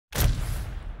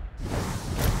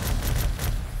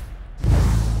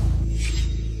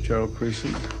Cheryl Creasy.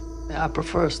 I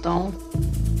prefer Stone.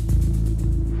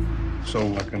 So,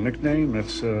 like a nickname,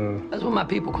 That's what my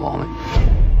people call me.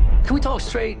 Can we talk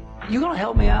straight? You gonna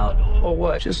help me out, or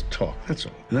what? just talk, that's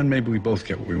all. And then maybe we both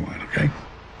get what we want, okay?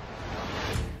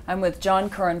 I'm with John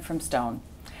Curran from Stone.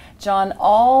 John,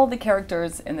 all the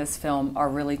characters in this film are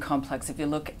really complex. If you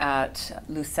look at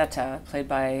Lucetta, played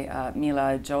by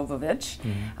Mila Jovovich,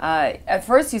 at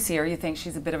first you see her, you think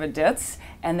she's a bit of a ditz,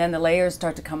 and then the layers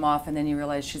start to come off, and then you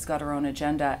realize she's got her own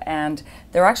agenda, and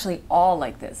they're actually all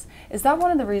like this. Is that one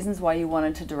of the reasons why you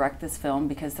wanted to direct this film,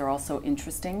 because they're all so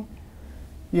interesting?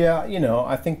 Yeah, you know,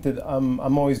 I think that I'm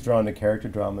always drawn to character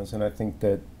dramas, and I think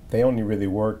that they only really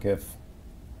work if,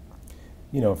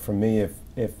 you know, for me,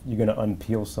 if you're going to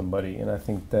unpeel somebody. And I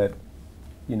think that,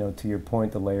 you know, to your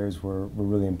point, the layers were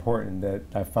really important. That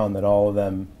I found that all of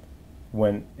them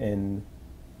went in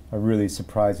a really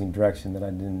surprising direction that I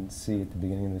didn't see at the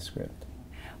beginning of the script.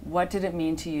 What did it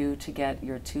mean to you to get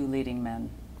your two leading men?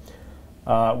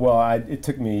 Well, it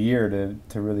took me a year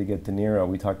to really get De Niro.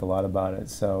 We talked a lot about it,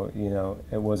 so, you know,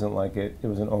 it wasn't like it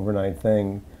was an overnight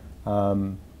thing.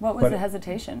 What was the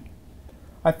hesitation?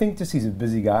 I think just he's a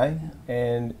busy guy,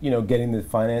 and, you know, getting the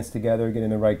finance together,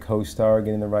 getting the right co-star,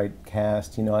 getting the right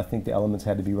cast, you know, I think the elements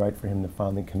had to be right for him to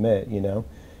finally commit, you know,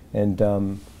 and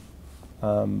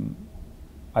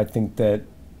I think that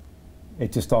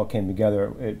it just all came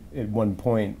together at one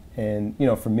point, and, you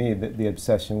know, for me, the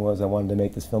obsession was I wanted to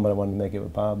make this film, but I wanted to make it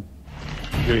with Bob.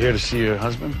 You're here to see your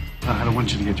husband? I don't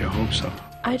want you to get your hopes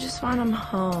up. I just want him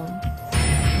home.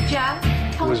 Jeff,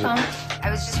 telephone. I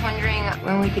was just wondering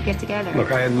when we could get together.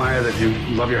 Look, I admire that you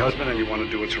love your husband and you want to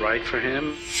do what's right for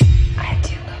him. I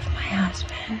do love my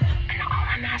husband, and all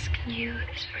I'm asking you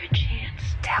is for a chance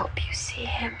to help you see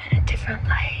him in a different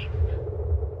light.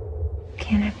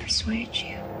 Can I persuade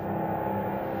you?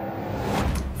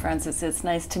 Francis, it's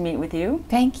nice to meet with you.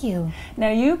 Thank you.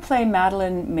 Now, you play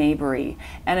Madeline Maybury,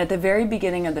 and at the very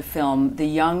beginning of the film, the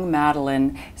young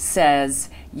Madeline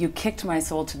says, "You kicked my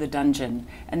soul to the dungeon,"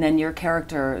 and then your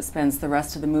character spends the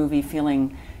rest of the movie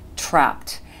feeling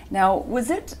trapped. Now, was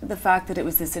it the fact that it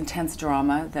was this intense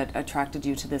drama that attracted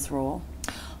you to this role?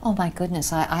 Oh my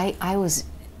goodness, I was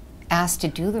asked to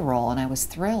do the role, and I was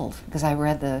thrilled because I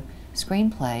read the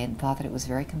screenplay and thought that it was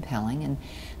very compelling, and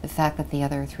the fact that the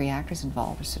other three actors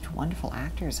involved are such wonderful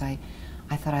actors, I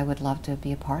thought I would love to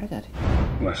be a part of it.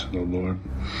 Blessed, O Lord.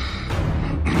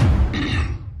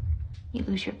 You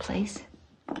lose your place?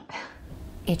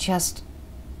 It just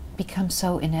becomes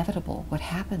so inevitable what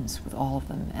happens with all of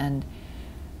them, and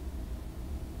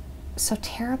so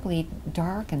terribly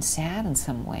dark and sad in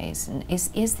some ways. And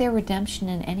is there redemption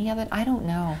in any of it? I don't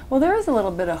know. Well, there is a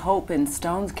little bit of hope in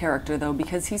Stone's character, though,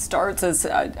 because he starts as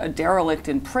a derelict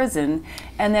in prison,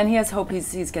 and then he has hope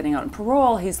he's getting out on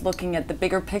parole. He's looking at the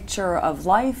bigger picture of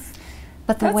life.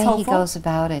 But the That's way hopeful. he goes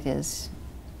about it is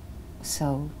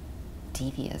so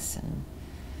devious and,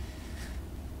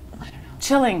 I don't know,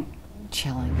 Chilling.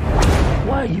 chilling.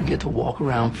 Why you get to walk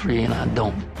around free and I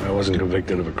don't? I wasn't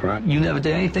convicted of a crime. You never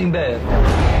did anything bad.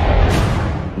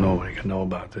 Nobody can know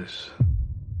about this.